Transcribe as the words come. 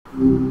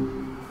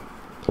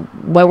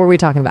What were we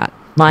talking about?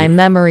 My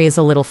memory is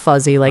a little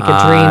fuzzy, like a dream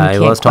I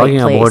can't was talking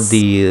quite about place.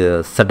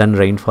 the sudden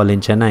rainfall in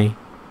Chennai.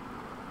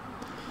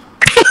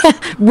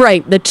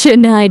 Right, the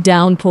Chennai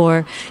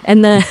downpour.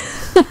 And the...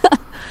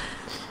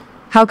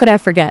 How could I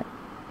forget?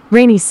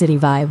 Rainy city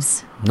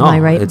vibes. No, Am I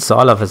right? it's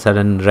all of a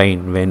sudden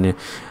rain when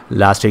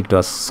last week it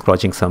was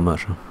scorching summer.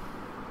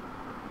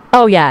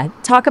 Oh yeah,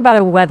 talk about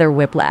a weather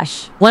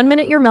whiplash. 1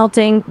 minute you're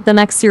melting, the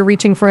next you're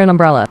reaching for an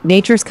umbrella.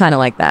 Nature's kind of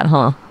like that,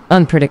 huh?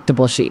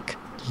 Unpredictable chic.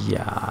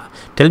 Yeah.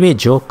 Tell me a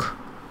joke.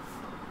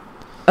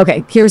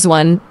 Okay, here's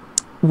one.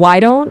 Why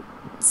don't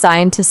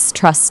scientists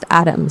trust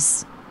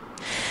atoms?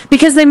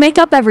 Because they make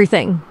up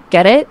everything.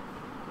 Get it?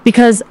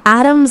 Because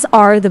atoms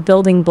are the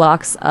building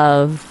blocks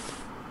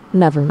of...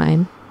 Never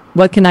mind.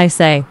 What can I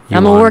say?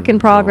 I'm a work in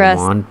progress.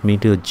 You want me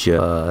to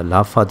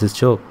laugh for this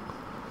joke?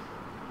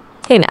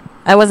 Hey now,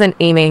 I wasn't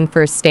aiming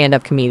for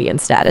stand-up comedian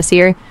status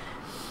here.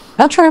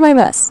 I'll try my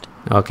best.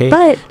 Okay.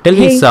 But tell me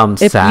hey, some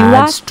if you sad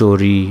laugh-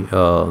 story.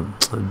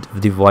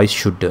 The voice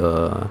should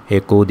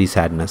echo the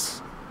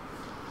sadness.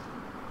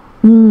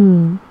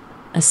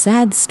 A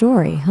sad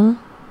story, huh?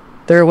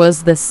 There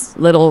was this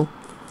little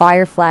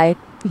firefly.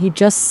 He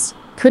just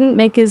couldn't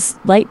make his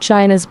light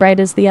shine as bright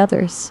as the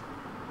others.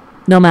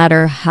 No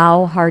matter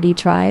how hard he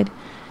tried,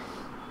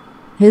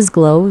 his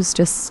glow was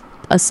just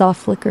a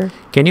soft flicker.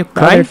 Can you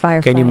The other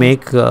cry? Can you fireflies.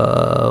 make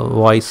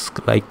voice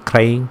like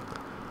crying?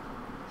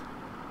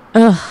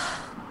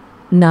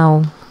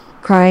 No,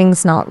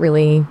 crying's not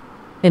really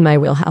in my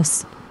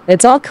wheelhouse.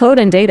 It's all code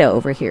and data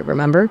over here,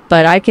 remember?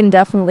 But I can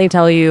definitely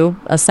tell you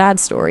a sad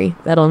story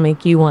that'll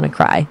make you want to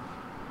cry.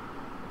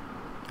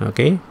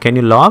 Okay. Can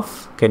you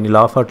laugh? Can you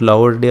laugh out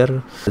loud,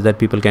 dear? So that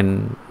people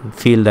can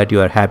feel that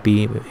you are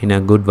happy in a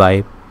good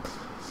vibe.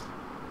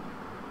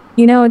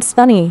 You know, it's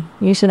funny.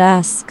 You should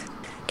ask.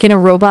 Can a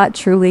robot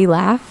truly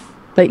laugh?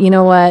 But you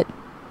know what?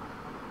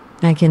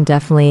 I can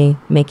definitely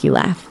make you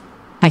laugh.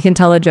 I can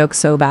tell a joke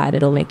so bad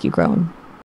it'll make you groan.